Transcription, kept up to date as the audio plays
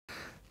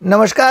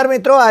નમસ્કાર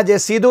મિત્રો, આજે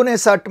સીધું ને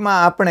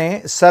સટમાં આપણે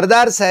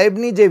સરદાર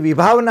સાહેબની જે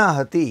વિભાવના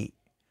હતી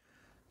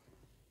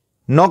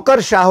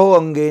નોકરશાહો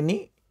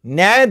અંગેની,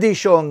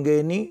 ન્યાયાધીશો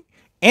અંગેની,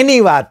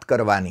 એની વાત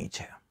કરવાની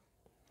છે.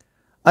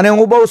 અને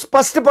હું બહુ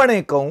સ્પષ્ટપણે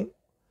કહું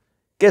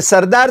કે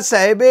સરદાર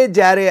સાહેબે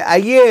જ્યારે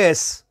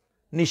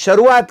IASની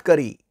શરૂઆત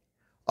કરી,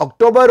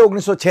 ઓક્ટોબર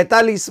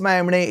 1946માં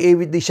એમણે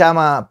એ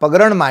દિશામાં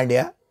પગરણ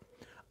માંડ્યા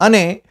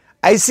અને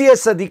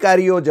ICS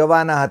અધિકારીઓ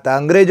જવાના હતા,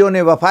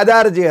 અંગ્રેજોને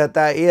વફાદાર જે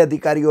હતા એ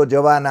અધિકારીઓ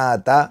જવાના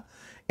હતા.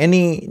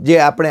 એની જે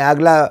આપણે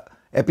આગલા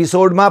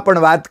એપિસોડમાં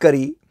પણ વાત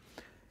કરી.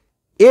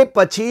 એ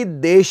પછી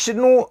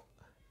દેશનું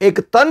એક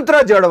તંત્ર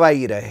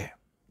જળવાઈ રહે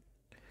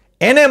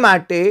એને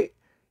માટે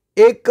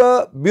એક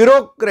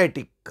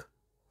બ્યુરોક્રેટિક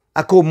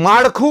આખું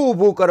માળખું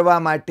ઊભું કરવા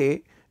માટે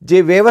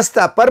જે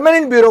વ્યવસ્થા,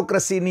 પરમેનન્ટ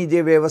બ્યુરોક્રસીની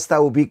જે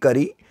વ્યવસ્થા ઊભી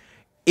કરી,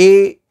 એ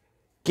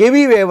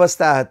કેવી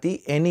વ્યવસ્થા હતી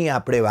એની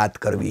આપણે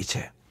વાત કરવી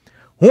છે.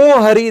 હું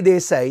હરિ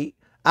દેસાઈ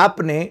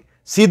આપને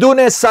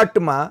સીધીને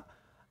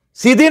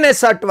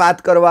સટ વાત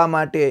કરવા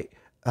માટે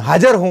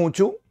હાજર હોઉં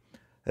છું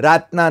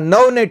રાતના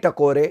 9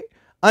 ટકોરે.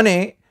 અને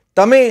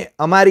તમે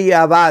અમારી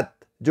આ વાત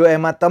જો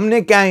એમાં તમને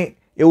ક્યાંય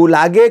એવું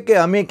લાગે કે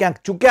અમે ક્યાંક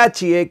ચૂક્યા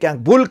છીએ,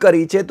 ક્યાંક ભૂલ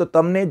કરી છે, તો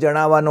તમને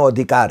જણાવવાનો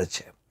અધિકાર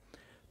છે.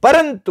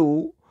 પરંતુ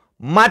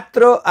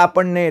માત્ર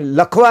આપણને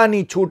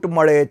લખવાની છૂટ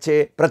મળે છે,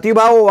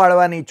 પ્રતિભાવો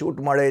વાળવાની છૂટ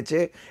મળે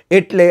છે,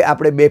 એટલે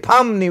આપણે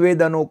બેફામ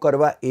નિવેદનો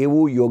કરવા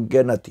એવું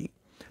યોગ્ય નથી.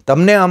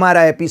 તમને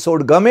અમારા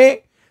એપિસોડ ગમે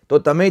તો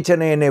તમે છે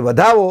ને એને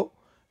વધાવો,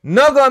 ન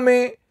ગમે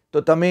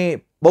તો તમે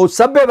બહુ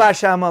સભ્ય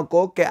ભાષામાં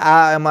કહો કે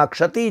આ એમાં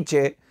ક્ષતિ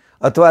છે,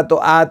 અથવા તો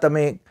આ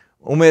તમે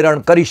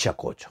ઉમેરણ કરી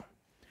શકો છો.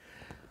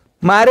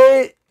 મારે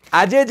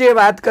આજે જે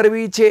વાત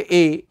કરવી છે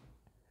એ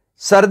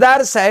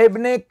સરદાર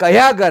સાહેબને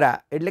કયા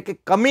ગરા, એટલે કે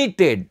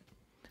કમિટેડ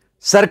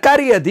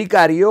સરકારી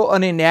અધિકારીઓ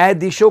અને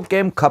ન્યાયાધીશો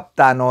કેમ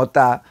ખપતા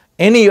નહોતા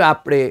એની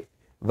આપણે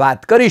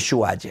વાત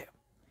કરીશું આજે.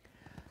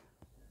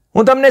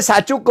 હું તમને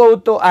સાચું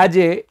કહું તો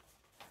આજે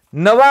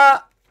નવા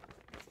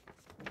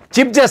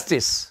ચીફ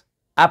જસ્ટિસ,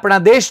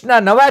 આપણા દેશના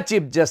નવા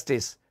chief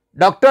justice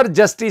doctor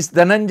justice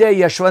Dhananjay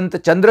Yashwant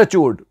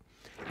Chandrachud,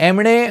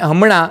 એમણે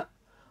હમણાં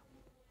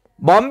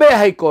બોમ્બે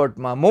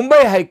હાઈકોર્ટમાં,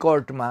 મુંબઈ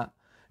હાઈકોર્ટમાં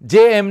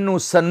જે એમનું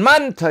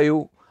સન્માન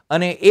થયું,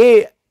 અને એ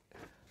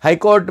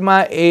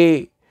હાઈકોર્ટમાં એ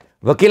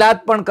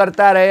વકીલાત પણ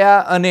કરતા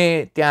રહ્યા અને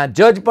ત્યાં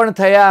જજ પણ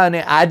થયા,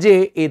 અને આજે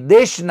એ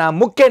દેશના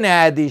મુખ્ય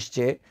ન્યાયાધીશ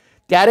છે.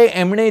 ત્યારે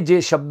એમણે જે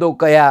શબ્દો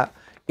કહ્યા,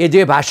 એ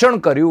જે ભાષણ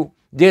કર્યું,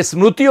 જે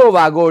સ્મૃતિઓ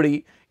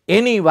વાગોળી,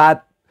 એની વાત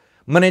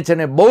મને છે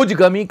ને બહુ જ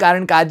ગમી.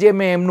 કારણ કે આજે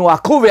મેં એમનું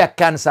આખું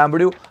વ્યાખ્યાન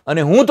સાંભળ્યું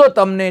અને હું તો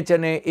તમને છે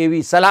ને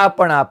એવી સલાહ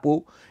પણ આપું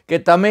કે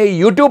તમે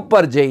YouTube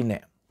પર જઈને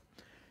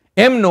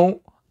એમનું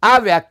આ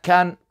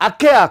વ્યાખ્યાન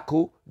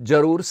આખું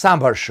જરૂર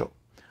સાંભળશો.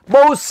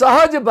 બહુ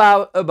સહજ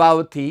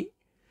ભાવથી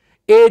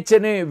એ છે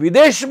ને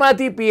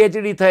વિદેશમાંથી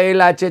PhD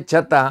થયેલા છે,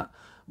 છતાં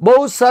બહુ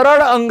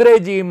સરળ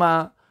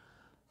અંગ્રેજીમાં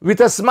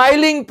વિથ અ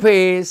સ્માઇલિંગ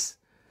ફેસ,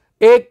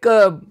 એક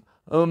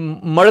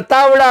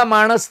મળતાવડા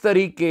માણસ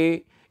તરીકે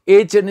એ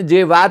છે ને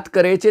જે વાત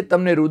કરે છે,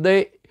 તમને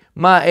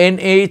હૃદયમાં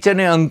એ છે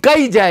ને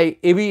અંકાઈ જાય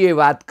એવી એ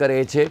વાત કરે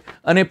છે.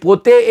 અને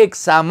પોતે એક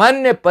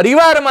સામાન્ય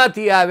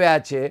પરિવારમાંથી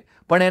આવ્યા છે,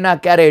 પણ એના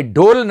ક્યારેય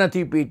ઢોલ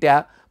નથી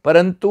પીટ્યા.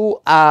 પરંતુ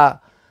આ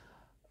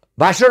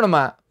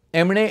ભાષણમાં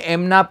એમણે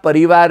એમના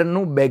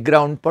પરિવારનું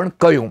બેકગ્રાઉન્ડ પણ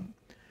કહ્યું.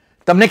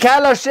 તમને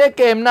ખ્યાલ હશે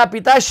કે એમના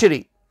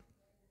પિતાશ્રી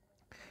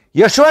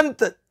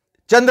યશવંત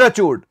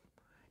ચંદ્રચૂડ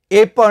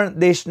એ પણ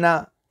દેશના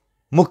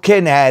મુખ્ય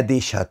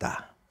ન્યાયાધીશ હતા,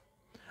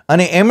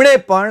 અને એમણે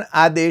પણ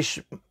આ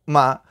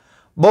દેશમાં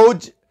બહુ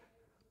જ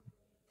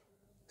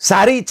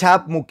સારી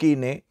છાપ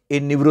મૂકીને એ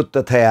નિવૃત્ત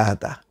થયા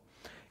હતા.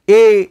 એ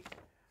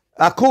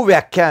આખું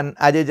વ્યાખ્યાન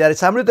આજે જ્યારે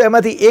સાંભળ્યું તો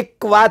એમાંથી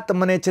એક વાત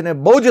મને છે ને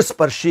બહુ જ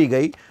સ્પર્શી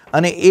ગઈ,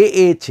 અને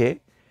એ છે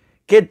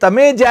કે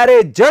તમે જ્યારે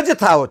જજ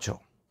થાઓ છો,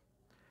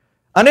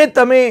 અને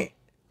તમે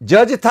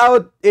જજ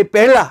થાઓ એ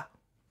પહેલાં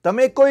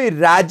તમે કોઈ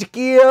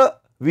રાજકીય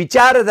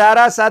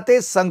વિચારધારા સાથે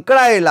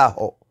સંકળાયેલા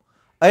હો,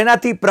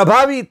 એનાથી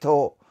પ્રભાવિત હો,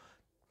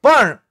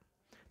 પણ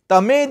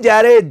તમે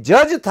જ્યારે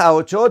જજ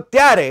થાઓ છો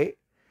ત્યારે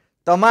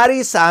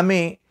તમારી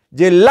સામે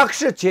જે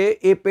લક્ષ્ય છે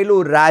એ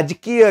પેલું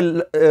રાજકીય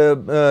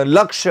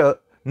લક્ષ્ય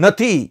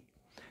નથી.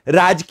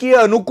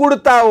 રાજકીય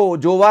અનુકૂળતાઓ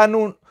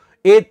જોવાનું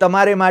એ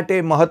તમારે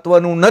માટે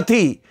મહત્વનું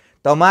નથી.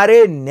 તમારે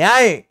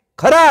ન્યાય,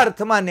 ખરા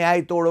અર્થમાં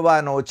ન્યાય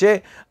તોડવાનો છે.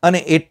 અને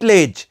એટલે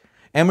જ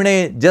એમણે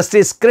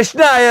જસ્ટિસ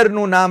કૃષ્ણ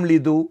આયરનું નામ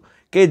લીધું,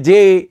 કે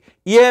જે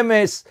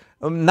EMS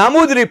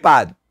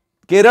નામુદ્રીપાદ,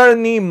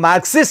 કેરળની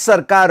માર્ક્સિસ્ટ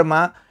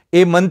સરકારમાં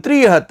એ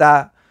મંત્રી હતા,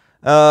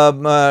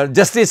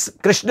 જસ્ટિસ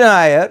કૃષ્ણ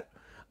આયર.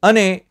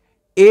 અને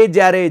એ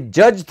જ્યારે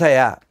જજ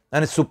થયા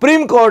અને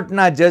સુપ્રીમ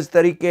કોર્ટના જજ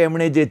તરીકે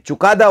એમણે જે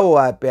ચુકાદાઓ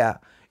આપ્યા,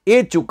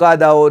 એ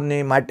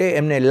ચુકાદાઓને માટે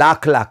એમને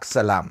લાખ લાખ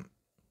સલામ.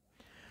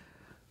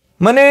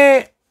 મને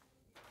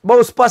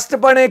બહુ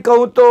સ્પષ્ટપણે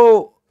કહું તો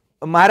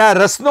મારા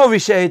રસનો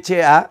વિષય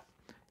છે આ,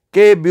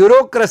 કે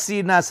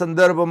બ્યુરોક્રસીના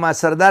સંદર્ભમાં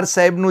સરદાર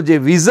સાહેબનું જે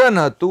વિઝન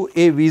હતું,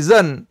 એ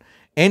વિઝન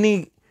એની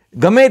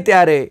ગમે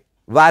ત્યારે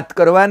વાત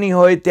કરવાની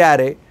હોય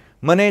ત્યારે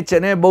મને છે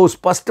ને બહુ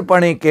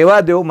સ્પષ્ટપણે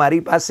કહેવા દો.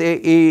 મારી પાસે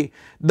એ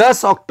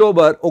 10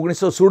 ઓક્ટોબર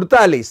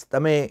 1947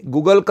 તમે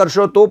ગૂગલ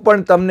કરશો તો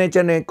પણ તમને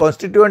છે ને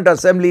કોન્સ્ટિટ્યુઅન્ટ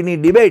એસેમ્બલીની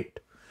ડિબેટ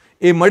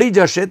એ મળી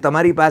જશે.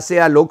 તમારી પાસે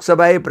આ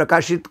લોકસભાએ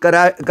પ્રકાશિત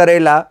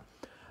કરેલા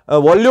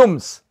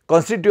વોલ્યુમ્સ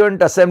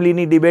કોન્સ્ટિટ્યુઅન્ટ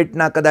એસેમ્બલીની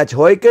ડિબેટના કદાચ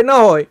હોય કે ન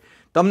હોય.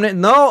 તમને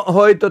ન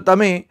હોય તો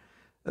તમે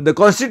the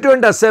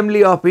constituent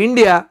assembly of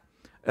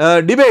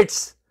India debates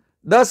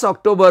 10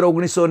 October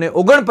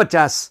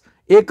 1949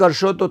 એ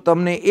કરશો તો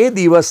તમને એ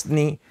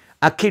દિવસની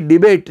આખી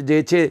ડિબેટ જે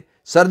છે,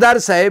 સરદાર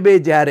સાહેબે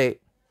જ્યારે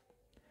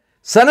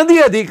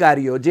સનદી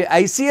અધિકારીઓ, જે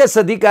ICS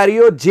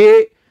અધિકારીઓ જે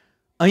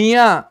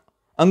અહીંયાથી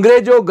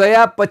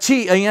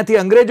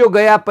અંગ્રેજો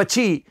ગયા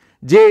પછી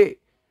જે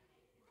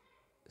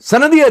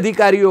સનદી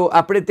અધિકારીઓ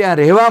આપણે ત્યાં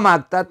રહેવા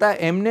માંગતા હતા,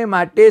 એમને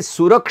માટે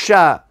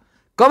સુરક્ષા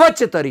કવચ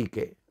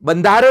તરીકે,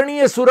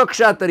 બંધારણીય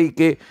સુરક્ષા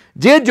તરીકે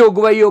જે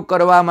જોગવાઈઓ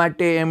કરવા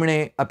માટે એમણે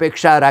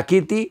અપેક્ષા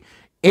રાખી હતી,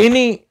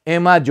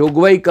 એમાં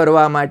જોગવાઈ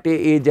કરવા માટે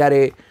એ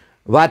જ્યારે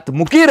વાત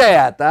મૂકી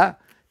રહ્યા હતા,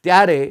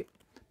 ત્યારે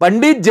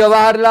પંડિત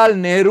જવાહરલાલ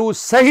નહેરુ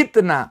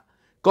સહિતના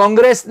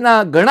કોંગ્રેસના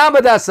ઘણા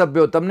બધા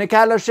સભ્યો, તમને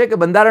ખ્યાલ હશે કે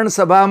બંધારણ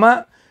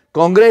સભામાં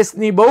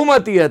કોંગ્રેસની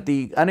બહુમતી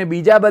હતી અને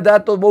બીજા બધા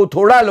તો બહુ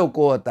થોડા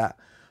લોકો હતા,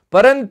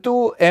 પરંતુ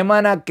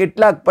એમાંના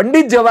કેટલાક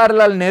પંડિત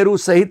જવાહરલાલ નહેરુ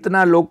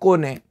સહિતના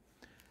લોકોને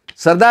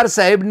સરદાર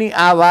સાહેબની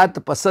આ વાત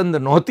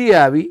પસંદ નહોતી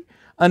આવી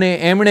અને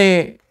એમણે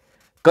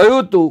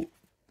કહ્યું હતું,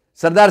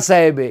 સરદાર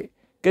સાહેબે,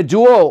 કે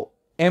જુઓ,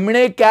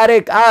 એમણે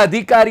ક્યારેક આ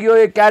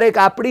અધિકારીઓએ ક્યારેક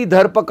આપણી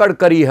ધરપકડ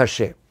કરી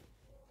હશે,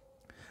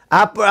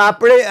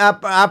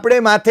 આપણે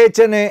માથે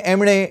છે ને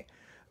એમણે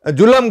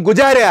જુલમ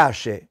ગુજાર્યા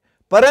હશે,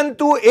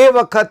 પરંતુ એ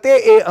વખતે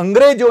એ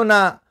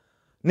અંગ્રેજોના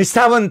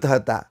નિષ્ઠાવંત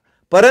હતા.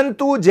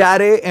 પરંતુ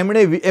જ્યારે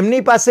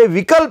એમની પાસે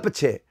વિકલ્પ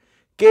છે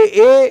કે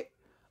એ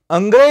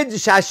અંગ્રેજ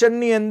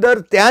શાસનની અંદર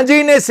ત્યાં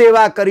જઈને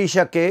સેવા કરી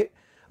શકે,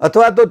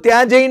 અથવા તો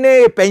ત્યાં જઈને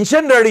એ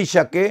પેન્શન રળી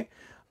શકે,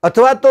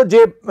 અથવા તો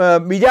જે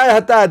બીજા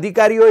હતા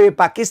અધિકારીઓ એ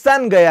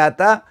પાકિસ્તાન ગયા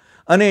હતા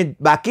અને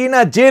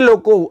બાકીના જે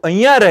લોકો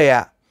અહીંયા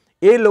રહ્યા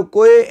એ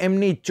લોકોએ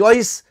એમની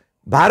ચોઈસ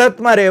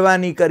ભારતમાં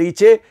રહેવાની કરી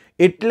છે,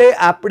 એટલે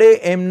આપણે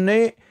એમને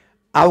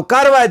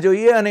આવકારવા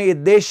જોઈએ અને એ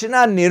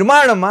દેશના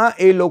નિર્માણમાં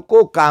એ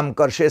લોકો કામ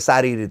કરશે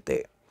સારી રીતે.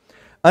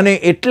 અને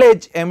એટલે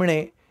જ એમણે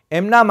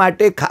એમના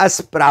માટે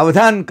ખાસ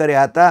પ્રાવધાન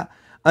કર્યા હતા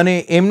અને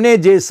એમને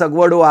જે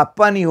સગવડો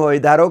આપવાની હોય,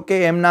 ધારો કે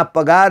એમના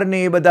પગારને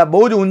એ બધા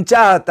બહુ જ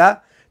ઊંચા હતા,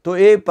 તો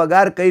એ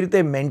પગાર કઈ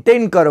રીતે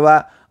મેન્ટેન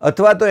કરવા,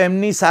 અથવા તો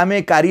એમની સામે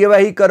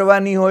કાર્યવાહી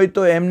કરવાની હોય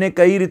તો એમને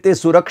કઈ રીતે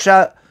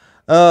સુરક્ષા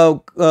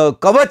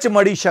કવચ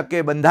મળી શકે,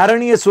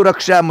 બંધારણીય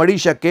સુરક્ષા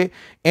મળી શકે,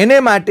 એને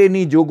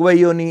માટેની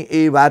જોગવાઈઓની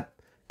એ વાત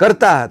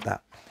કરતા હતા.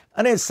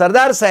 અને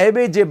સરદાર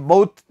સાહેબે જે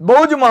બહુ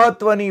જ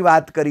મહત્વની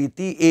વાત કરી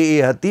હતી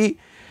એ હતી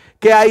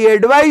કે આઈ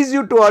advise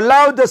you two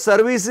allow the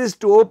services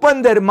to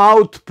open there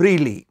mouth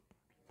freely.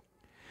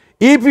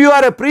 If you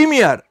are a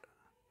premier,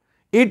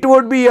 it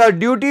would be your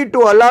duty to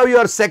allow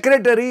your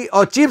secretary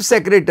or chief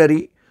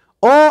secretary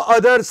or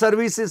other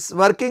services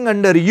working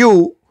under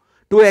you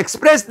to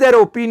express their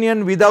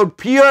opinion without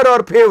fear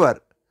or favor.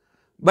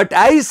 But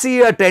I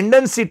see a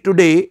tendency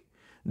today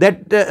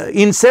that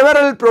in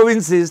several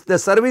provinces the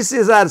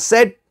services are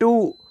set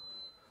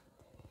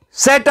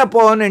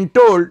upon and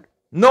told,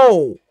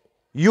 no,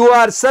 you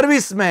are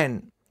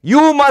servicemen,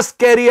 you must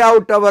carry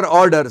out our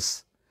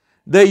orders.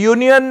 The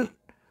union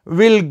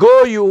will go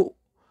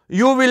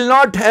you will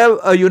not have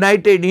a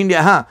united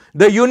India.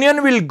 The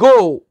union will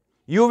go.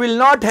 You will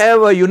not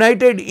have a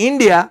united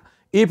India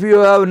if you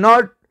have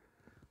not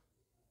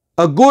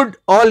a good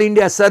all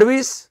India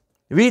service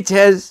which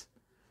has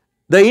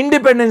the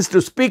independence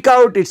to speak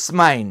out its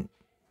mind.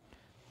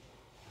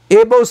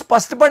 એ બહુ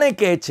સ્પષ્ટપણે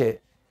કહે છે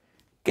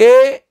કે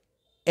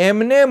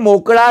એમને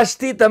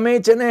મોકળાશથી તમે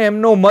છે ને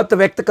એમનો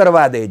મત વ્યક્ત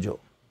કરવા દેજો.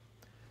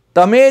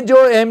 તમે જો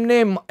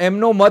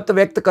એમનો મત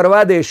વ્યક્ત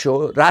કરવા દેશો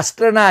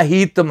રાષ્ટ્રના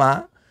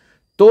હિતમાં,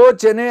 તો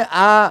છે ને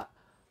આ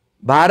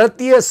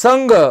ભારતીય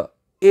સંઘ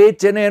એ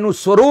છે ને એનું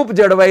સ્વરૂપ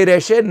જળવાઈ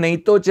રહેશે,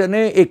 નહીં તો છે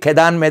ને એ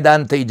ખેદાન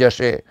મેદાન થઈ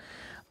જશે.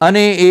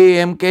 અને એ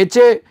એમ કહે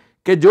છે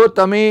કે જો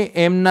તમે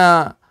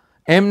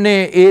એમને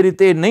એ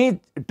રીતે નહીં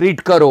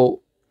ટ્રીટ કરો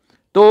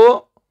તો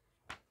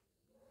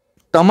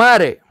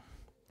તમારે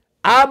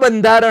આ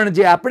બંધારણ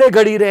જે આપણે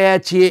ઘડી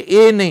રહ્યા છીએ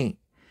એ નહીં,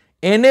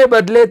 એને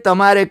બદલે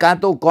તમારે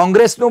કાં તો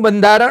કોંગ્રેસનું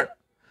બંધારણ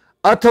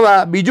અથવા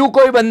બીજું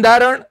કોઈ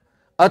બંધારણ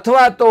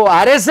અથવા તો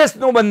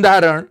RSSનું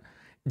બંધારણ,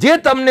 જે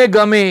તમને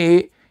ગમે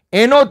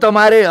એનો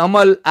તમારે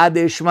અમલ આ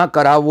દેશમાં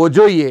કરાવવો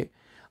જોઈએ.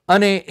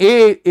 અને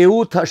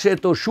એવું થશે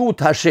તો શું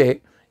થશે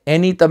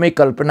એની તમે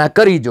કલ્પના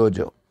કરી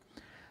જોજો.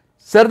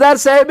 સરદાર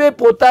સાહેબે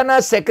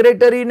પોતાના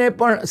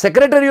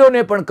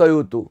સેક્રેટરીઓને પણ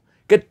કહ્યું હતું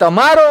કે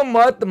તમારો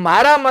મત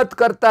મારા મત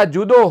કરતાં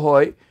જુદો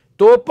હોય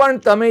તો પણ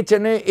તમે છે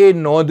ને એ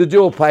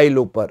નોંધજો ફાઇલ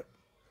ઉપર.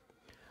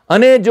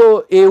 અને જો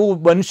એવું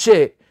બનશે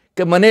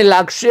કે મને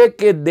લાગશે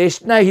કે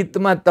દેશના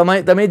હિતમાં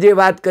તમે જે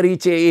વાત કરી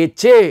છે એ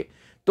છે,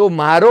 તો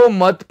મારો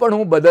મત પણ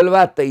હું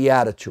બદલવા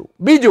તૈયાર છું.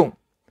 બીજું,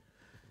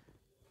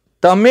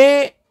 તમે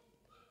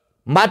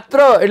માત્ર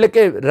એટલે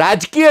કે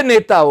રાજકીય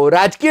નેતાઓ,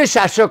 રાજકીય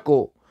શાસકો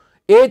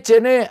એ છે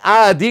ને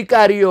આ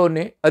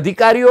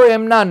અધિકારીઓ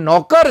એમના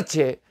નોકર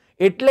છે,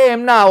 એટલે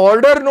એમના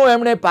ઓર્ડરનું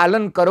એમણે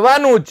પાલન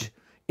કરવાનું જ,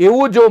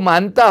 એવું જો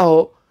માનતા હો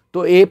તો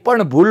એ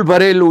પણ ભૂલ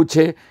ભરેલું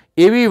છે.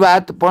 એવી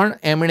વાત પણ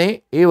એમણે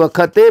એ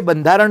વખતે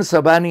બંધારણ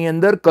સભાની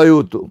અંદર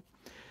કહ્યું હતું.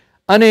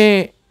 અને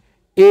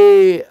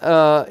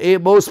એ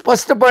બહુ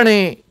સ્પષ્ટપણે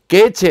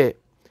કહે છે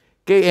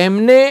કે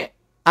એમને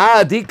આ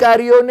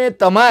અધિકારીઓને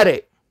તમારે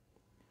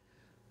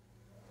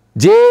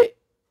જે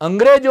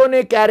અંગ્રેજોને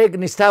ક્યારેક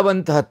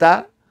નિષ્ઠાવંત હતા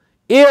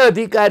એ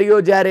અધિકારીઓ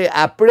જ્યારે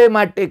આપણે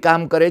માટે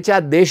કામ કરે છે,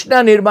 આ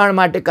દેશના નિર્માણ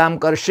માટે કામ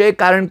કરશે,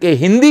 કારણ કે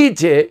હિન્દી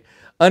છે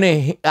અને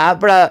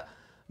આપણા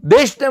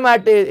દેશને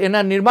માટે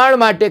એના નિર્માણ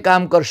માટે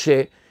કામ કરશે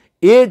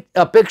એ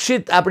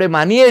અપેક્ષિત આપણે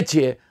માનીએ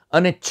છીએ.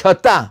 અને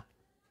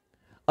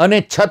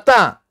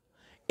છતાં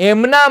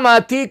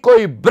એમનામાંથી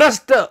કોઈ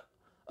ભ્રષ્ટ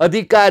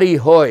અધિકારી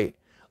હોય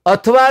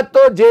અથવા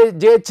તો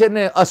જે છે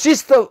ને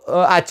અશિસ્ત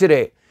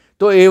આચરે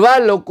તો એવા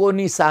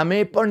લોકોની સામે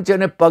પણ છે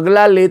ને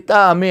પગલાં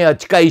લેતા અમે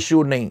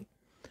અચકાઈશું નહીં.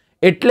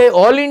 એટલે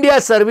ઓલ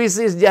ઇન્ડિયા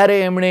સર્વિસીસ જ્યારે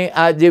એમણે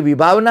આ જે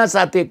વિભાવના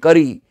સાથે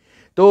કરી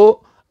તો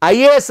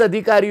આઈએએસ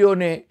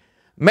અધિકારીઓને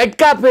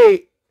મેટકાફે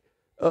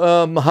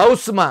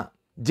હાઉસમાં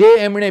જે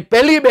એમણે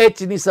પહેલી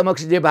બેચની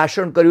સમક્ષ જે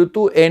ભાષણ કર્યું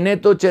હતું એને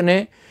તો છે ને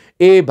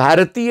એ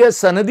ભારતીય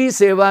સનદી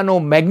સેવાનો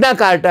મેગ્ના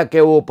કાર્ટા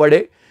કહેવો પડે.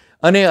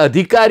 અને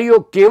અધિકારીઓ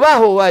કેવા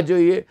હોવા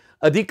જોઈએ,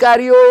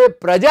 અધિકારીઓએ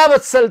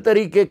પ્રજાવત્સલ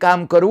તરીકે કામ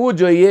કરવું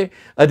જોઈએ.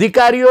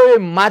 અધિકારીઓએ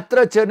માત્ર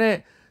છે ને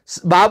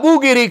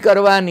બાબુગીરી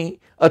કરવાની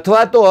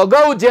અથવા તો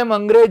અગાઉ જેમ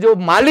અંગ્રેજો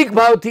માલિક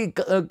ભાવથી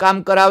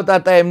કામ કરાવતા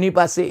હતા એમની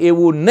પાસે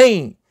એવું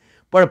નહીં,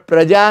 પણ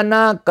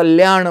પ્રજાના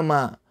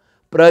કલ્યાણમાં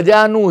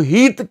પ્રજાનું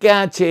હિત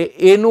ક્યાં છે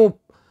એનું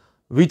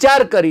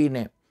વિચાર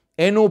કરીને,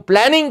 એનું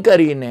પ્લાનિંગ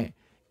કરીને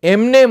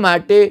એમને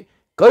માટે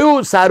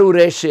કયું સારું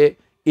રહેશે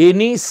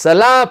એની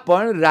સલાહ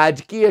પણ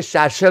રાજકીય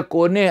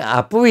શાસકોને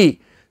આપવી.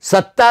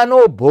 સત્તાનો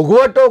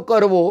ભોગવટો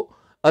કરવો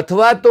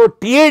અથવા તો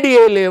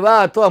ટીએડીએ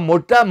લેવા અથવા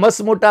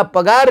મોટા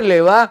પગાર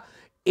લેવા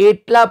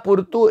એટલા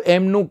પૂરતું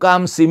એમનું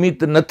કામ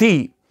સીમિત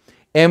નથી.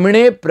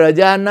 એમણે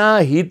પ્રજાના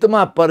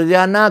હિતમાં,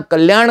 પ્રજાના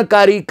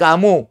કલ્યાણકારી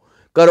કામો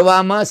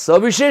કરવામાં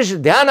સવિશેષ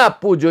ધ્યાન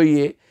આપવું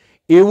જોઈએ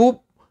એવું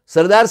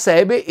સરદાર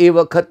સાહેબે એ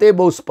વખતે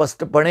બહુ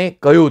સ્પષ્ટપણે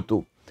કહ્યું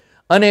હતું.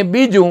 અને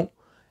બીજું,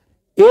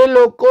 એ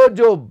લોકો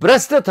જો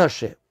ભ્રષ્ટ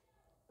થશે,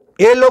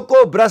 એ લોકો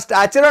ભ્રષ્ટ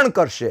આચરણ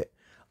કરશે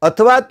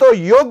અથવા તો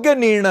યોગ્ય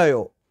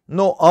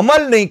નિર્ણયોનો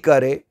અમલ નહીં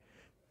કરે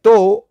તો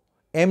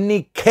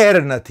એમની ખેર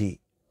નથી.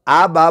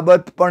 આ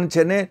બાબત પણ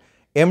છે ને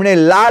એમણે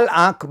લાલ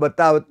આંખ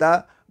બતાવતા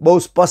બહુ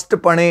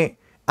સ્પષ્ટપણે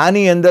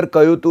આની અંદર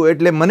કહ્યું હતું.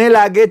 એટલે મને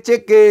લાગે છે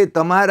કે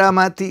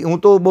તમારામાંથી હું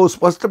તો બહુ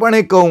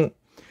સ્પષ્ટપણે કહું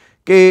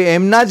કે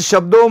એમના જ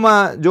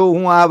શબ્દોમાં જો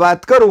હું આ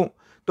વાત કરું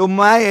તો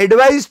my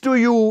advice to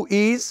you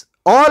is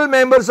all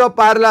members of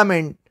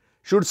parliament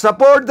should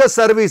support the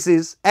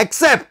services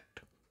except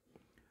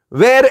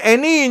where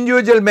any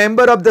individual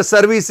member of the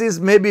services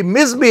may be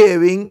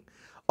misbehaving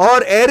or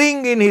erring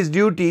in his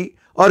duty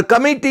or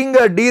committing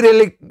a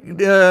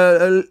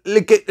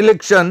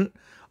dereliction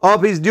of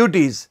his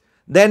duties,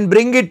 then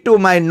bring it to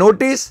my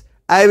notice.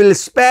 I will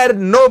spare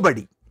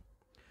nobody,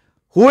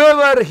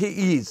 whoever he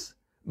is.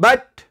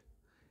 But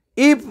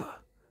if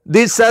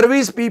these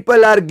service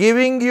people are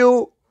giving you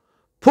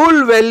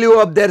full value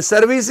of their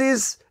services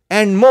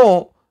and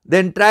more,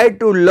 then try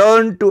to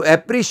learn to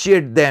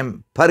appreciate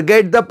them.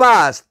 Forget the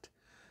past.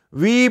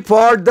 We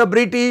fought the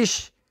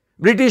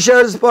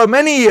Britishers for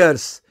many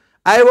years.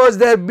 I was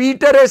their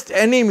bitterest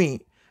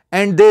enemy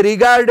and they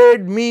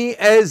regarded me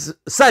as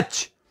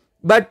such.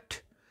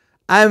 But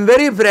I am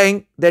very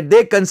frank that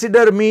they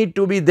consider me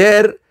to be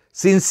their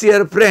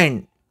sincere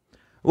friend.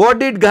 What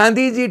did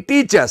Gandhiji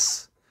teach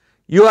us?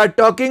 You are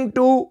talking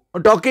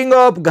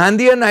of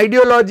Gandhian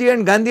ideology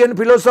and Gandhian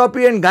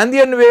philosophy and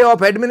Gandhian way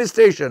of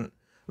administration.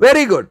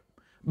 Very good.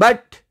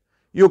 But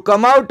you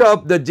come out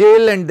of the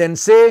jail and then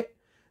say,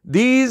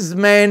 these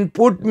men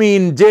put me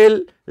in jail,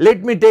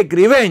 let me take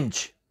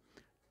revenge.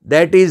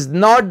 That is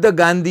not the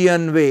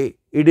Gandhian way.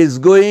 It is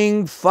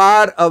going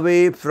far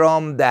away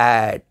from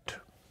that.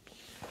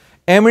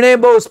 એમણે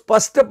બહુ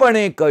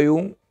સ્પષ્ટપણે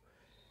કહ્યું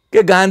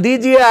કે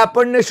ગાંધીજીએ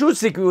આપણને શું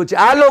શીખવ્યું છે?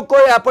 આ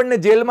લોકોએ આપણને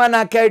જેલમાં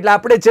નાખ્યા એટલે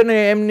આપણે છે ને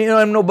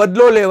એમનો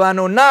બદલો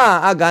લેવાનો? ના,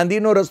 આ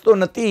ગાંધીનો રસ્તો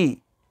નથી.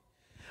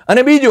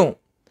 અને બીજું,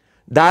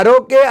 ધારો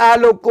કે આ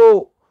લોકો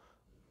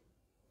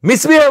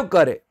મિસબિહેવ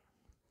કરે,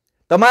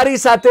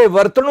 તમારી સાથે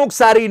વર્તણૂક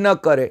સારી ન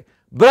કરે,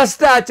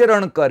 ભ્રષ્ટ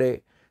આચરણ કરે,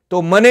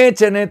 તો મને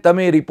છે ને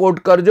તમે રિપોર્ટ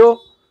કરજો.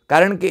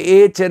 કારણ કે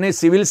એ છે ને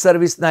સિવિલ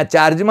સર્વિસના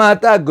ચાર્જમાં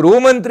હતા,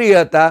 ગૃહમંત્રી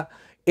હતા,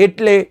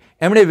 એટલે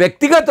એમણે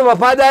વ્યક્તિગત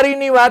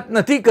વફાદારીની વાત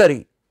નથી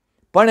કરી,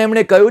 પણ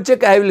એમણે કહ્યું છે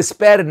કે આઈ વિલ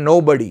સ્પેર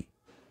નોબડી,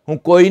 હું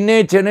કોઈને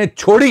છે ને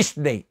છોડીશ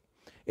નહીં.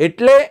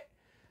 એટલે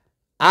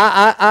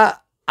આ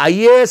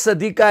આઈએએસ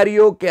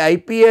અધિકારીઓ કે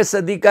આઈપીએસ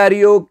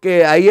અધિકારીઓ કે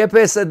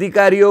આઈએફએસ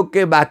અધિકારીઓ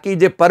કે બાકી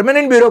જે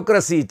પરમેનન્ટ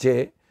બ્યુરોક્રસી છે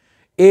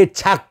એ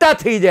છાકટા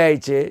થઈ જાય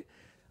છે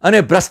અને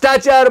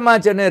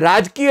ભ્રષ્ટાચારમાં છે ને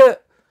રાજકીય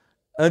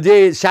જે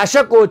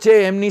શાસકો છે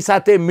એમની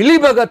સાથે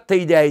મિલીભગત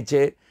થઈ જાય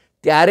છે,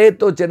 ત્યારે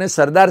તો છે ને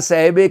સરદાર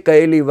સાહેબે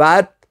કહેલી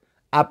વાત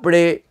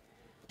આપણે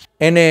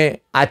એને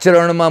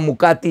આચરણમાં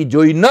મુકાતી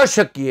જોઈ ન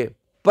શકીએ,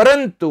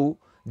 પરંતુ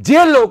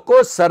જે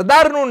લોકો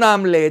સરદારનું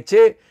નામ લે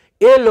છે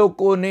એ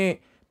લોકોને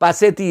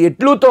પાસેથી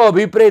એટલું તો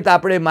અભિપ્રેત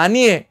આપણે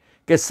માનીએ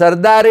કે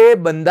સરદારે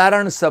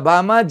બંધારણ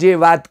સભામાં જે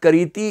વાત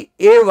કરી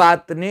હતી એ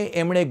વાતને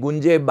એમણે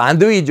ગુંજે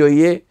બાંધવી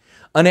જોઈએ.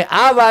 અને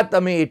આ વાત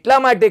અમે એટલા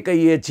માટે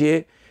કહીએ છીએ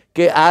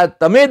કે આ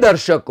તમે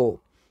દર્શકો,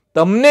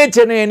 તમને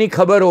છે ને એની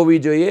ખબર હોવી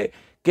જોઈએ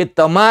કે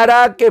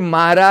તમારા કે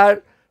મારા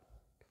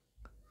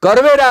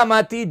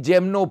કરવેરામાંથી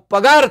જેમનો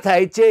પગાર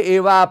થાય છે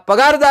એવા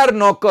પગારદાર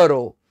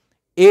નોકરો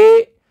એ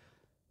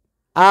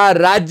આ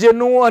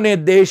રાજ્યનું અને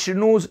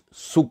દેશનું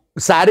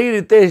સારી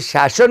રીતે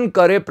શાસન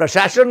કરે,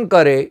 પ્રશાસન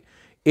કરે,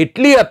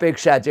 એટલી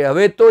અપેક્ષા છે.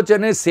 હવે તો છે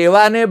ને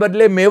સેવાને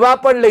બદલે મેવા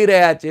પણ લઈ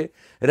રહ્યા છે.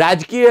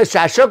 રાજકીય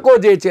શાસકો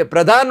જે છે,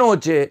 પ્રધાનો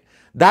છે,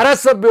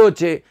 ધારાસભ્યો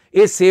છે,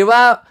 એ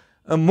સેવા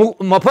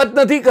મફત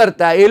નથી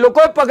કરતા, એ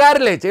લોકો પગાર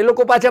લે છે, એ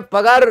લોકો પાછા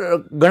પગાર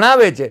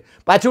ગણાવે છે,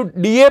 પાછું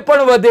ડીએ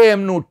પણ વધે,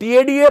 એમનું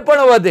ટીએડીએ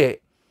પણ વધે.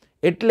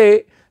 એટલે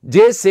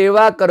જે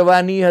સેવા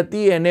કરવાની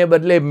હતી એને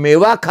બદલે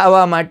મેવા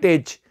ખાવા માટે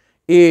જ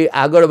એ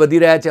આગળ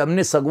વધી રહ્યા છે.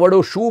 અમને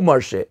સગવડો શું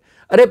મળશે?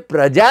 અરે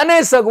પ્રજાને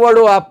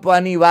સગવડો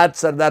આપવાની વાત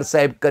સરદાર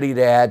સાહેબ કરી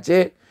રહ્યા છે,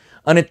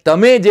 અને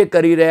તમે જે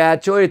કરી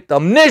રહ્યા છો એ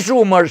તમને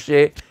શું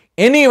મળશે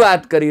એની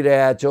વાત કરી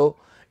રહ્યા છો.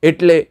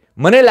 એટલે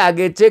મને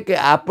લાગે છે કે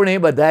આપણે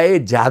બધાએ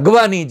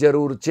જાગવાની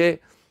જરૂર છે.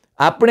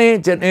 આપણે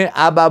છે ને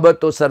આ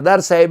બાબતો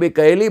સરદાર સાહેબે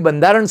કહેલી,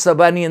 બંધારણ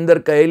સભાની અંદર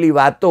કહેલી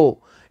વાતો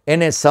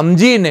એને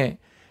સમજીને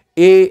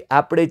એ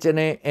આપણે છે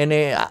ને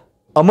એને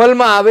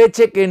અમલમાં આવે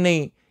છે કે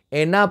નહીં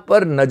એના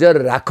પર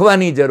નજર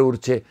રાખવાની જરૂર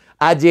છે.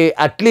 આજે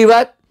આટલી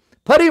વાત.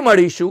 ફરી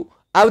મળીશું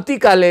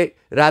આવતીકાલે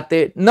રાતે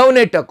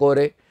 9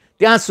 ટકોરે.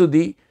 ત્યાં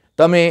સુધી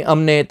તમે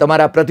અમને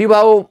તમારા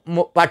પ્રતિભાવો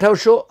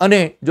પાઠવશો,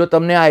 અને જો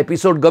તમને આ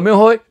એપિસોડ ગમ્યો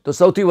હોય તો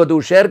સૌથી વધુ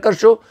શેર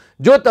કરશો.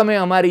 જો તમે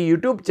અમારી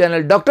યુટ્યુબ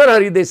ચેનલ ડૉક્ટર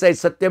હરિદેસાઈ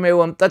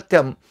સત્યમેવમ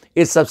તથ્યમ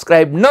એ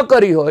સબસ્ક્રાઈબ ન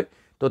કરી હોય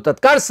તો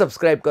તત્કાળ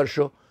સબસ્ક્રાઈબ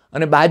કરશો,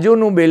 અને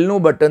બાજુનું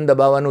બેલનું બટન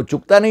દબાવવાનું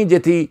ચૂકતા નહીં,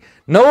 જેથી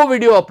નવો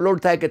વિડીયો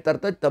અપલોડ થાય કે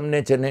તરત જ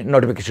તમને છે ને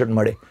નોટિફિકેશન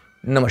મળે.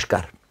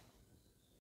 નમસ્કાર.